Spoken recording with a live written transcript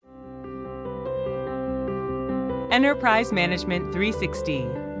Enterprise Management 360,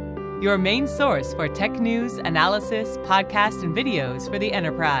 your main source for tech news, analysis, podcasts, and videos for the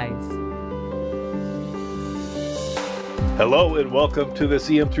enterprise. Hello and welcome to this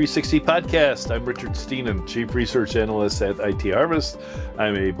EM360 podcast. I'm Richard Steenan, Chief Research Analyst at IT Harvest.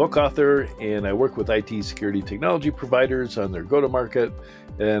 I'm a book author and I work with IT security technology providers on their go-to-market,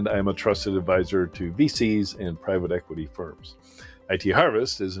 and I'm a trusted advisor to VCs and private equity firms. IT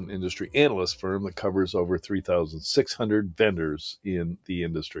Harvest is an industry analyst firm that covers over 3,600 vendors in the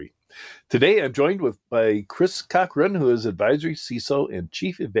industry. Today, I'm joined by Chris Cochran, who is Advisory CISO and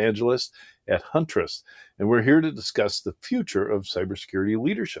Chief Evangelist at Huntress, and we're here to discuss the future of cybersecurity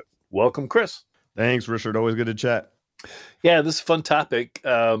leadership. Welcome, Chris. Thanks, Richard. Always good to chat. Yeah, this is a fun topic.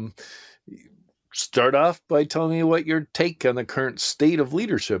 Start off by telling me what your take on the current state of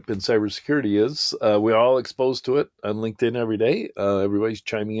leadership in cybersecurity is. We're all exposed to it on LinkedIn every day. Everybody's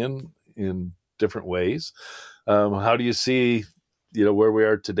chiming in different ways. How do you see, where we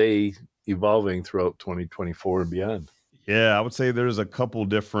are today evolving throughout 2024 and beyond? Yeah, I would say there's a couple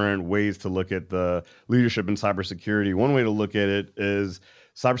different ways to look at the leadership in cybersecurity. One way to look at it is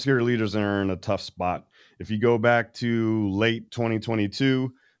cybersecurity leaders are in a tough spot. If you go back to late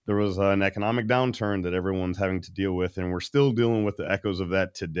 2022, there was an economic downturn that everyone's having to deal with, and we're still dealing with the echoes of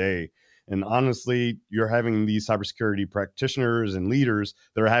that today. And honestly, you're having these cybersecurity practitioners and leaders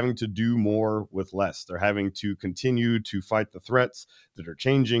that are having to do more with less. They're having to continue to fight the threats that are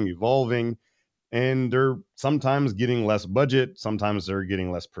changing, evolving, and they're sometimes getting less budget. Sometimes they're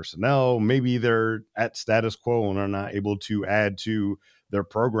getting less personnel. Maybe they're at status quo and are not able to add to their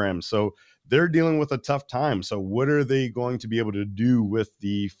program. So they're dealing with a tough time. So what are they going to be able to do with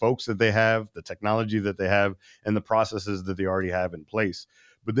the folks that they have, the technology that they have, and the processes that they already have in place?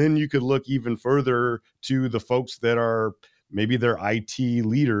 But then you could look even further to the folks that are maybe they're IT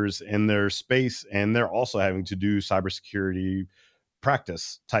leaders in their space, and they're also having to do cybersecurity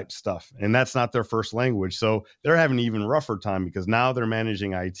practice type stuff. And that's not their first language. So they're having an even rougher time because now they're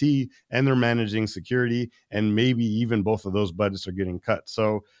managing IT and they're managing security, and maybe even both of those budgets are getting cut.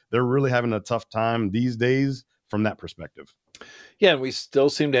 So they're really having a tough time these days from that perspective. Yeah, and we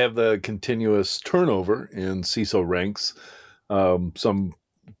still seem to have the continuous turnover in CISO ranks. Some,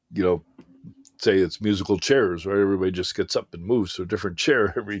 say it's musical chairs, right? Everybody just gets up and moves to a different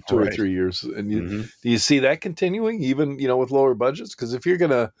chair every 2 or 3 years. And do you see that continuing even, with lower budgets? Because if you're going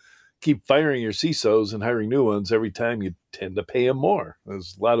to keep firing your CISOs and hiring new ones every time, you tend to pay them more.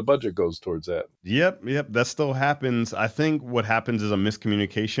 There's a lot of budget goes towards that. Yep. That still happens. I think what happens is a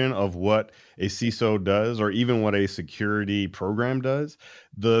miscommunication of what a CISO does, or even what a security program does.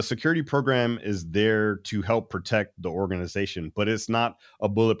 The security program is there to help protect the organization, but it's not a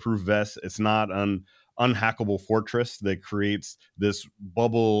bulletproof vest. It's not an unhackable fortress that creates this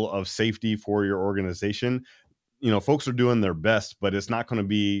bubble of safety for your organization. Folks are doing their best, but it's not going to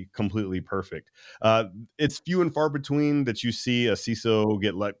be completely perfect. It's few and far between that you see a CISO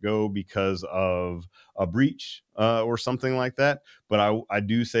get let go because of a breach or something like that. But I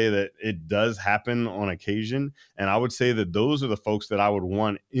do say that it does happen on occasion. And I would say that those are the folks that I would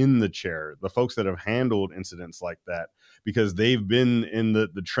want in the chair, the folks that have handled incidents like that, because they've been in the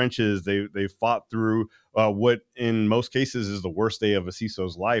trenches. They've fought through what in most cases is the worst day of a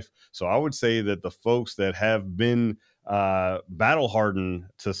CISO's life. So I would say that the folks that have been battle hardened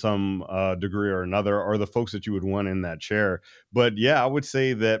to some degree or another are the folks that you would want in that chair. But yeah, I would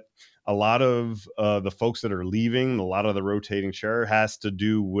say that a lot of the folks that are leaving, a lot of the rotating chair has to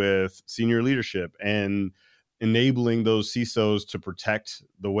do with senior leadership and enabling those CISOs to protect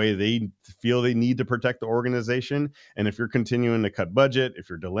the way they feel they need to protect the organization. And if you're continuing to cut budget, if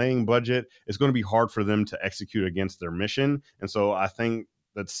you're delaying budget, it's going to be hard for them to execute against their mission. And so I think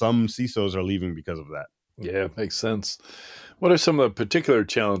that some CISOs are leaving because of that. Yeah, makes sense. What are some of the particular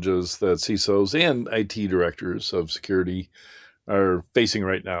challenges that CISOs and IT directors of security are facing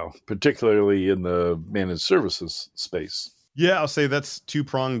right now, particularly in the managed services space? Yeah, I'll say that's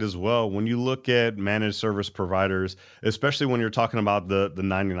two-pronged as well. When you look at managed service providers, especially when you're talking about the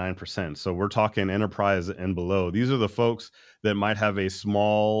 99%, so we're talking enterprise and below, these are the folks that might have a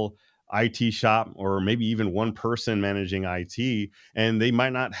small IT shop or maybe even one person managing IT, and they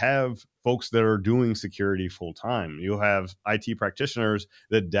might not have folks that are doing security full time. You'll have IT practitioners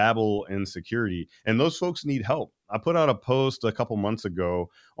that dabble in security, and those folks need help. I put out a post a couple months ago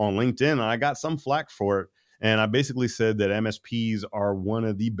on LinkedIn, and I got some flack for it. And I basically said that MSPs are one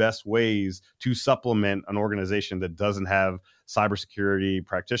of the best ways to supplement an organization that doesn't have cybersecurity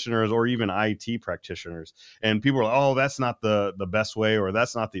practitioners or even IT practitioners. And people are like, oh, that's not the best way, or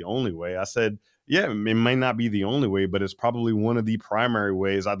that's not the only way. I said, yeah, it might not be the only way, but it's probably one of the primary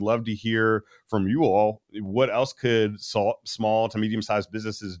ways. I'd love to hear from you all. What else could small to medium-sized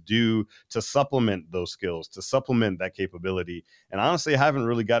businesses do to supplement those skills, to supplement that capability? And honestly, I haven't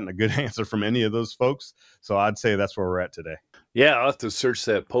really gotten a good answer from any of those folks. So I'd say that's where we're at today. Yeah, I'll have to search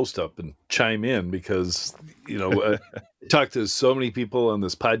that post up and chime in because, I talk to so many people on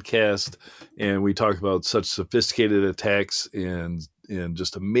this podcast, and we talk about such sophisticated attacks and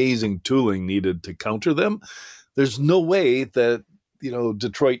just amazing tooling needed to counter them. There's no way that,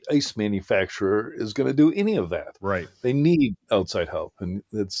 Detroit ice manufacturer is going to do any of that. Right. They need outside help, and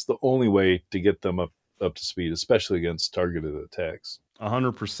it's the only way to get them up to speed, especially against targeted attacks.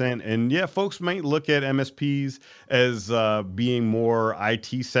 100%. And yeah, folks might look at MSPs as being more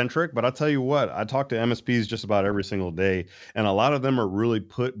IT centric, but I'll tell you what, I talk to MSPs just about every single day, and a lot of them are really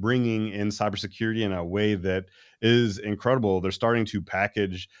bringing in cybersecurity in a way that is incredible. They're starting to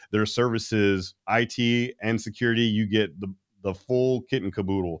package their services, IT and security. You get the full kit and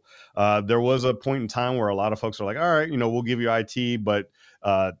caboodle. There was a point in time where a lot of folks are like, all right, we'll give you IT, but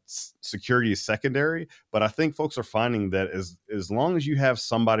security is secondary. But I think folks are finding that as long as you have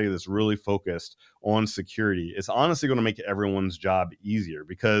somebody that's really focused on security, it's honestly going to make everyone's job easier,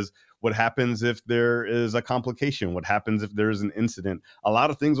 because what happens if there is a complication? What happens if there's an incident? A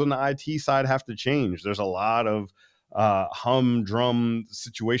lot of things on the IT side have to change. There's a lot of humdrum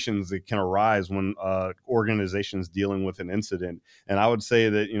situations that can arise when organizations dealing with an incident. And I would say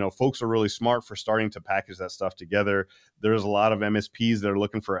that, folks are really smart for starting to package that stuff together. There's a lot of MSPs that are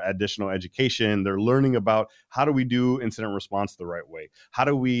looking for additional education. They're learning about how do we do incident response the right way? How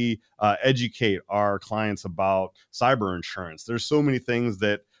do we educate our clients about cyber insurance? There's so many things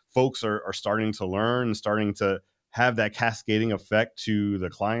that folks are starting to learn and starting to have that cascading effect to the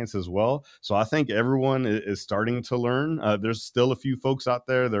clients as well. So I think everyone is starting to learn. There's still a few folks out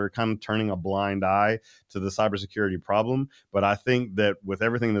there that are kind of turning a blind eye to the cybersecurity problem. But I think that with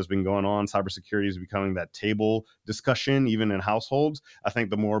everything that's been going on, cybersecurity is becoming that table discussion, even in households. I think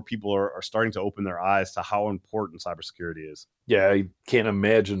the more people are starting to open their eyes to how important cybersecurity is. Yeah, I can't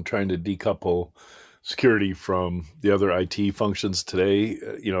imagine trying to decouple security from the other IT functions today.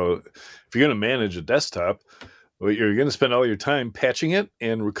 If you're going to manage a desktop, well, you're going to spend all your time patching it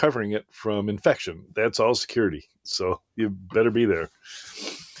and recovering it from infection. That's all security. So you better be there.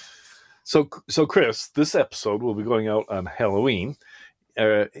 So Chris, this episode will be going out on Halloween.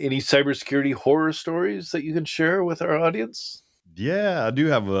 Any cybersecurity horror stories that you can share with our audience? Yeah, I do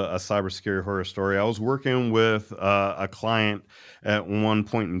have a cybersecurity horror story. I was working with a client at one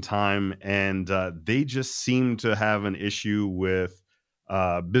point in time, and they just seemed to have an issue with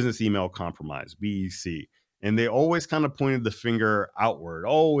business email compromise, BEC. And they always kind of pointed the finger outward.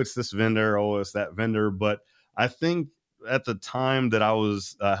 Oh, it's this vendor. Oh, it's that vendor. But I think at the time that I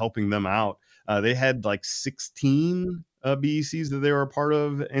was helping them out, they had like 16 BECs that they were a part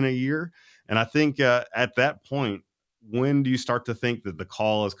of in a year. And I think at that point, when do you start to think that the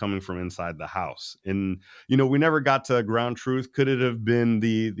call is coming from inside the house? And, we never got to ground truth. Could it have been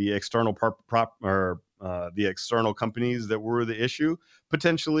the external the external companies that were the issue?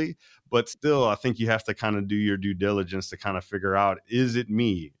 Potentially. But still, I think you have to kind of do your due diligence to kind of figure out, is it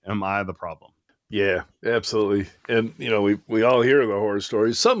me? Am I the problem? Yeah, absolutely. And, we all hear the horror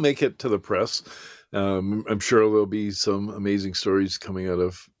stories. Some make it to the press. I'm sure there'll be some amazing stories coming out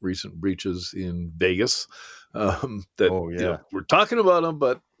of recent breaches in Vegas we're talking about them,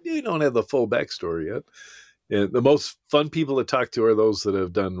 but you don't have the full backstory yet. And the most fun people to talk to are those that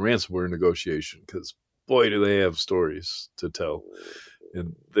have done ransomware negotiation, because boy, do they have stories to tell.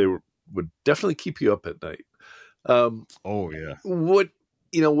 And they would definitely keep you up at night. What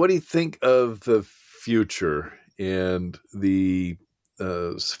do you think of the future and the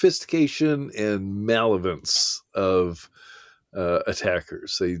sophistication and malevolence of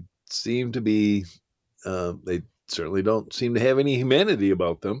attackers? They seem to be, they certainly don't seem to have any humanity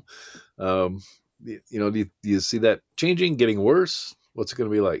about them. Do you see that changing, getting worse? What's it going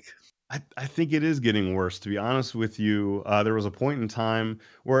to be like? I think it is getting worse, to be honest with you. There was a point in time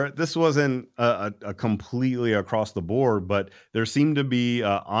where this wasn't a completely across the board, but there seemed to be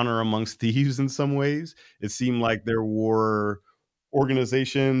honor amongst thieves in some ways. It seemed like there were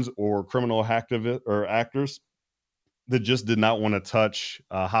organizations or criminal activists or actors that just did not want to touch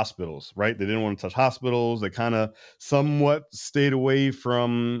hospitals, right? They didn't want to touch hospitals. They kind of somewhat stayed away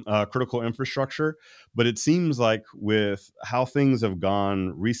from critical infrastructure. But it seems like with how things have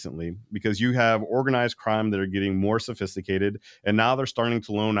gone recently, because you have organized crime that are getting more sophisticated, and now they're starting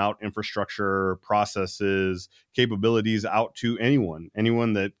to loan out infrastructure, processes, capabilities out to anyone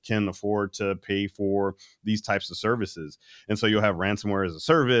that can afford to pay for these types of services. And so you'll have ransomware as a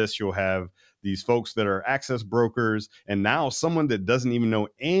service. You'll have these folks that are access brokers. And now someone that doesn't even know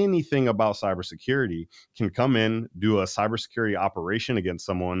anything about cybersecurity can come in, do a cybersecurity operation against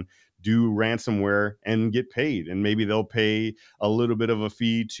someone, do ransomware, and get paid. And maybe they'll pay a little bit of a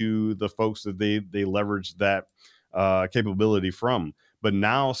fee to the folks that they leverage that capability from. But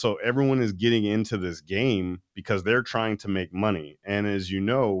now, so everyone is getting into this game because they're trying to make money. And as you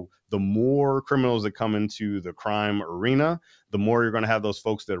know, the more criminals that come into the crime arena, the more you're going to have those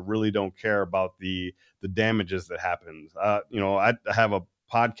folks that really don't care about the damages that happen. I have a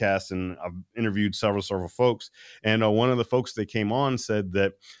podcast and I've interviewed several folks. And one of the folks that came on said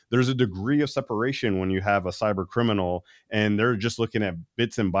that there's a degree of separation when you have a cyber criminal and they're just looking at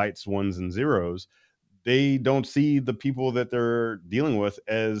bits and bytes, ones and zeros. They don't see the people that they're dealing with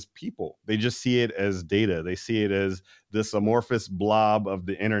as people. They just see it as data. They see it as this amorphous blob of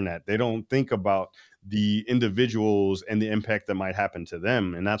the internet. They don't think about the individuals and the impact that might happen to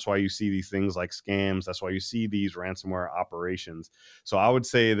them. And that's why you see these things like scams. That's why you see these ransomware operations. So I would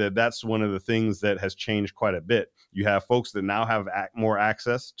say that that's one of the things that has changed quite a bit. You have folks that now have more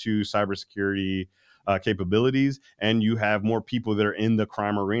access to cybersecurity capabilities, and you have more people that are in the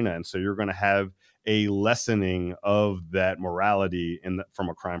crime arena. And so you're going to have a lessening of that morality from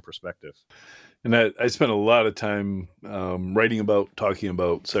a crime perspective. And I spent a lot of time talking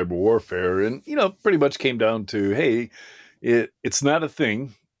about cyber warfare, and pretty much came down to, hey, it's not a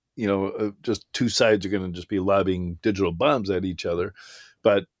thing. Just two sides are going to just be lobbing digital bombs at each other,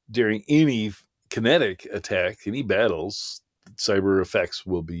 but during any kinetic attack, any battles, cyber effects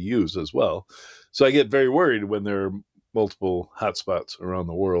will be used as well. So I get very worried when there are multiple hotspots around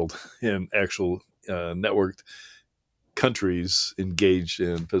the world and actual networked countries engaged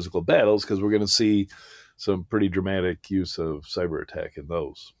in physical battles, because we're going to see some pretty dramatic use of cyber attack in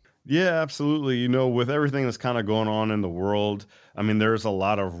those. Yeah, absolutely. With everything that's kind of going on in the world, I mean, there's a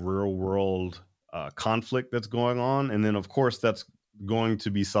lot of real world conflict that's going on. And then, of course, that's going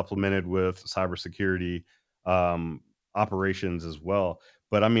to be supplemented with cybersecurity operations as well.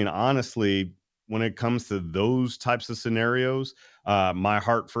 But I mean, honestly, when it comes to those types of scenarios, my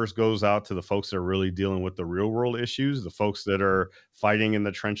heart first goes out to the folks that are really dealing with the real world issues, the folks that are fighting in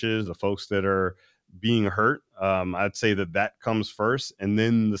the trenches, the folks that are being hurt. I'd say that comes first, and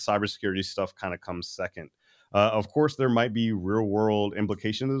then the cybersecurity stuff kind of comes second. Of course, there might be real world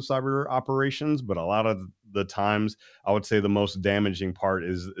implications of cyber operations, but a lot of the times, I would say the most damaging part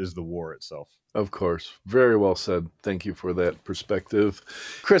is the war itself. Of course. Very well said. Thank you for that perspective.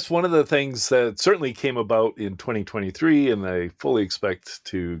 Chris, one of the things that certainly came about in 2023, and I fully expect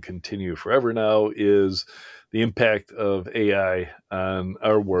to continue forever now, is the impact of AI on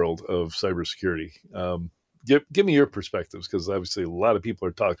our world of cybersecurity. Give me your perspectives, because obviously a lot of people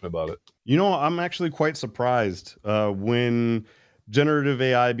are talking about it. I'm actually quite surprised when generative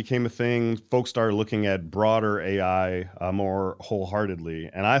AI became a thing. Folks started looking at broader AI more wholeheartedly.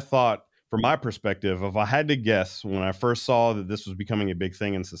 And I thought, from my perspective, if I had to guess, when I first saw that this was becoming a big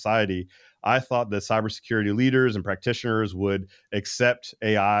thing in society, I thought that cybersecurity leaders and practitioners would accept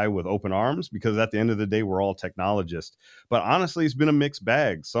AI with open arms, because at the end of the day, we're all technologists. But honestly, it's been a mixed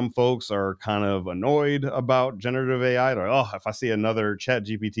bag. Some folks are kind of annoyed about generative AI. They're like, if I see another chat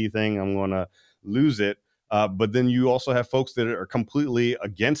GPT thing, I'm going to lose it. But then you also have folks that are completely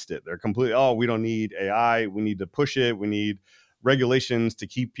against it. They're completely, we don't need AI. We need to push it. We need regulations to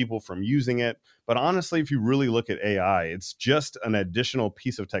keep people from using it. But honestly, if you really look at AI, it's just an additional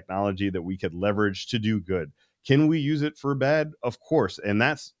piece of technology that we could leverage to do good. Can we use it for bad? Of course. And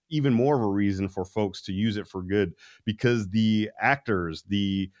that's even more of a reason for folks to use it for good, because the actors,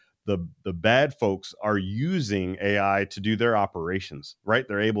 the bad folks are using AI to do their operations, right?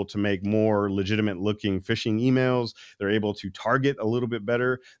 They're able to make more legitimate looking phishing emails. They're able to target a little bit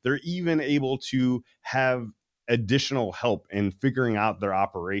better. They're even able to have additional help in figuring out their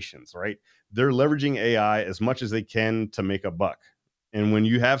operations, right? They're leveraging AI as much as they can to make a buck. And when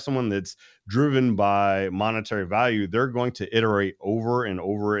you have someone that's driven by monetary value, they're going to iterate over and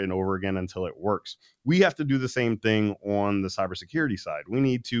over and over again until it works. We have to do the same thing on the cybersecurity side. We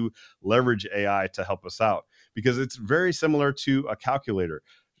need to leverage AI to help us out, because it's very similar to a calculator.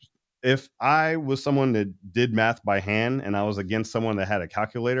 If I was someone that did math by hand and I was against someone that had a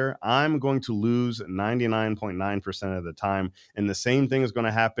calculator, I'm going to lose 99.9% of the time. And the same thing is going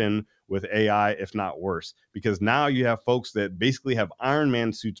to happen with AI, if not worse, because now you have folks that basically have Iron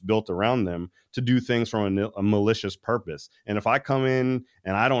Man suits built around them to do things from a malicious purpose. And if I come in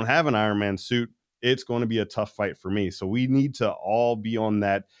and I don't have an Iron Man suit, it's going to be a tough fight for me. So we need to all be on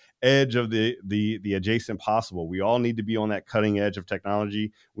that edge of the adjacent possible. We all need to be on that cutting edge of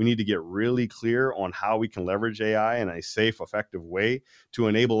technology. We need to get really clear on how we can leverage AI in a safe, effective way to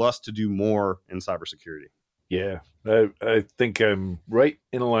enable us to do more in cybersecurity. Yeah, I think I'm right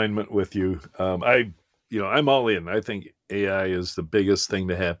in alignment with you. I'm all in. I think AI is the biggest thing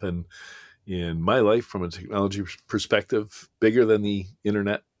to happen in my life from a technology perspective, bigger than the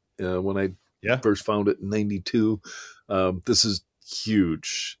internet. When I first found it in '92, this is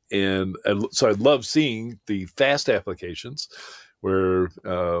huge, and so I love seeing the fast applications where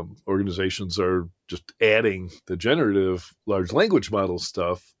organizations are just adding the generative large language model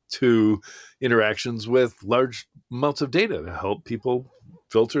stuff to interactions with large amounts of data to help people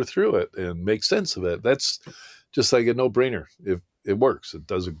filter through it and make sense of it. That's just like a no-brainer. If it works, it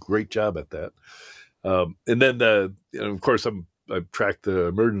does a great job at that. And then, of course, I've tracked the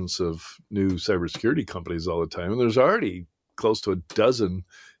emergence of new cybersecurity companies all the time, and there's already close to a dozen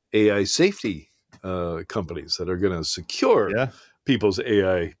AI safety companies that are going to secure people's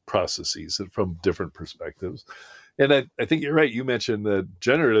AI processes from different perspectives. And I think you're right. You mentioned that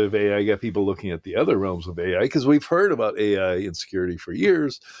generative AI got people looking at the other realms of AI, because we've heard about AI in security for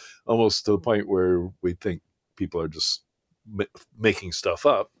years, almost to the point where we think people are just making stuff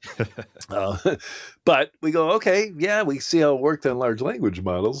up. But we go, okay, yeah, we see how it worked on large language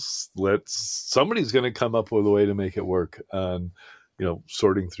models. Somebody's going to come up with a way to make it work on,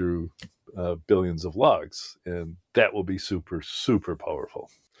 sorting through billions of logs, and that will be super, super powerful.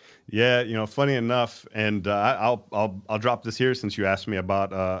 Yeah, funny enough, and I'll drop this here since you asked me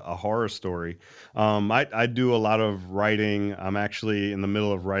about a horror story. I do a lot of writing. I'm actually in the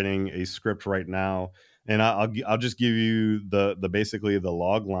middle of writing a script right now, and I'll just give you the basically the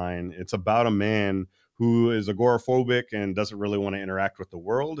log line. It's about a man who is agoraphobic and doesn't really want to interact with the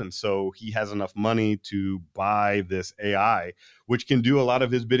world, and so he has enough money to buy this AI, which can do a lot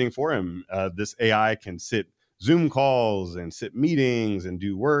of his bidding for him. This AI can sit Zoom calls and sit meetings and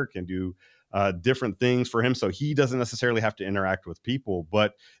do work and do different things for him. So he doesn't necessarily have to interact with people,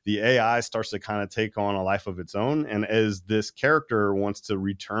 but the AI starts to kind of take on a life of its own. And as this character wants to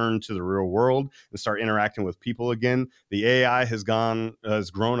return to the real world and start interacting with people again, the AI has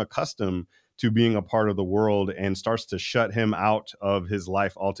grown accustomed to being a part of the world and starts to shut him out of his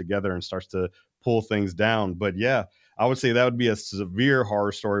life altogether and starts to pull things down. But yeah, I would say that would be a severe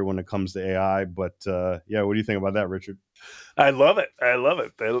horror story when it comes to AI. But yeah, what do you think about that, Richard? I love it.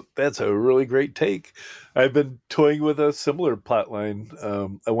 That's a really great take. I've been toying with a similar plot line.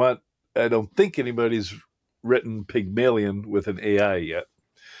 I don't think anybody's written Pygmalion with an AI yet,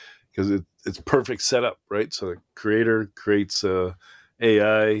 because it's perfect setup, right? So the creator creates a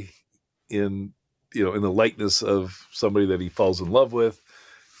AI in the likeness of somebody that he falls in love with,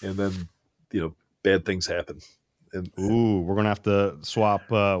 and then bad things happen. Ooh, we're gonna have to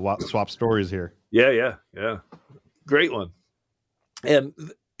swap stories here. Yeah. Great one. And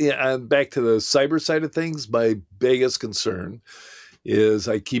back to the cyber side of things, my biggest concern is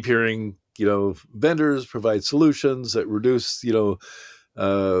I keep hearing, vendors provide solutions that reduce,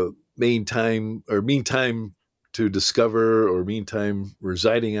 mean time to discover or mean time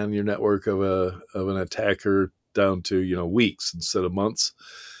residing on your network of an attacker down to, weeks instead of months.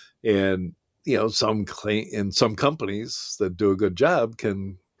 And, some companies that do a good job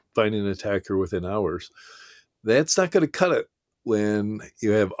can find an attacker within hours. That's not going to cut it when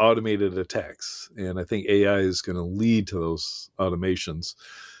you have automated attacks. And I think AI is going to lead to those automations,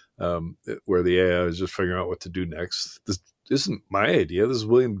 where the AI is just figuring out what to do next. This isn't my idea. This is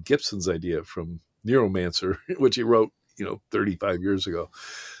William Gibson's idea from Neuromancer, which he wrote, 35 years ago.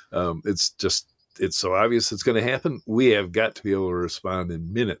 It's so obvious it's going to happen. We have got to be able to respond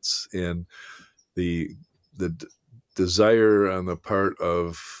in minutes. And the desire on the part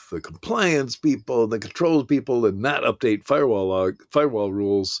of the compliance people, the controls people, to not update firewall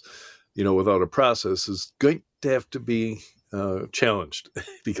rules, without a process is going to have to be challenged,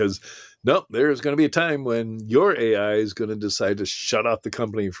 because there's going to be a time when your AI is going to decide to shut off the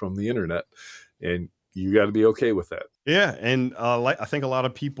company from the internet, and you got to be okay with that. Yeah, and I think a lot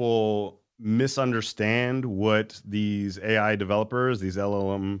of people misunderstand what these AI developers, these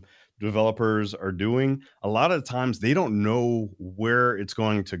LLM developers are doing. A lot of times they don't know where it's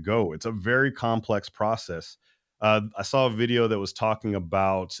going to go. It's a very complex process. I saw a video that was talking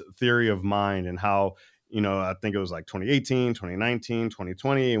about theory of mind and how, I think it was like 2018, 2019,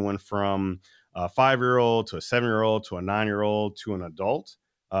 2020, it went from a 5-year-old to a 7-year-old to a 9-year-old to an adult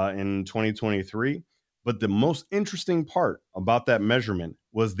in 2023. But the most interesting part about that measurement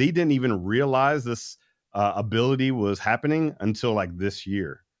was they didn't even realize this ability was happening until like this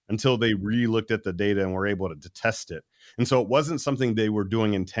year. until they re-looked at the data and were able to test it. And so it wasn't something they were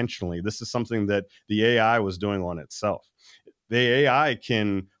doing intentionally. This is something that the AI was doing on itself. The AI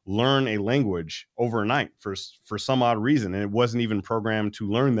can learn a language overnight for some odd reason, and it wasn't even programmed to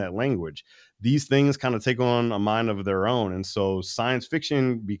learn that language. These things kind of take on a mind of their own, and so science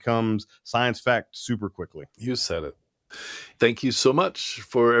fiction becomes science fact super quickly. You said it. Thank you so much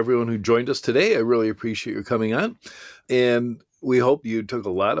for everyone who joined us today. I really appreciate your coming on, and we hope you took a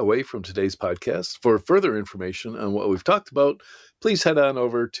lot away from today's podcast. For further information on what we've talked about, please head on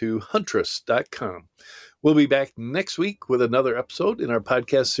over to huntress.com. We'll be back next week with another episode in our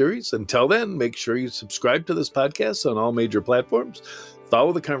podcast series. Until then, make sure you subscribe to this podcast on all major platforms.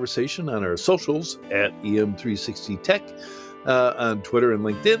 Follow the conversation on our socials at EM360Tech on Twitter and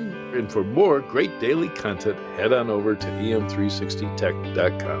LinkedIn. And for more great daily content, head on over to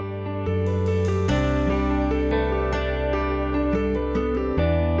EM360Tech.com.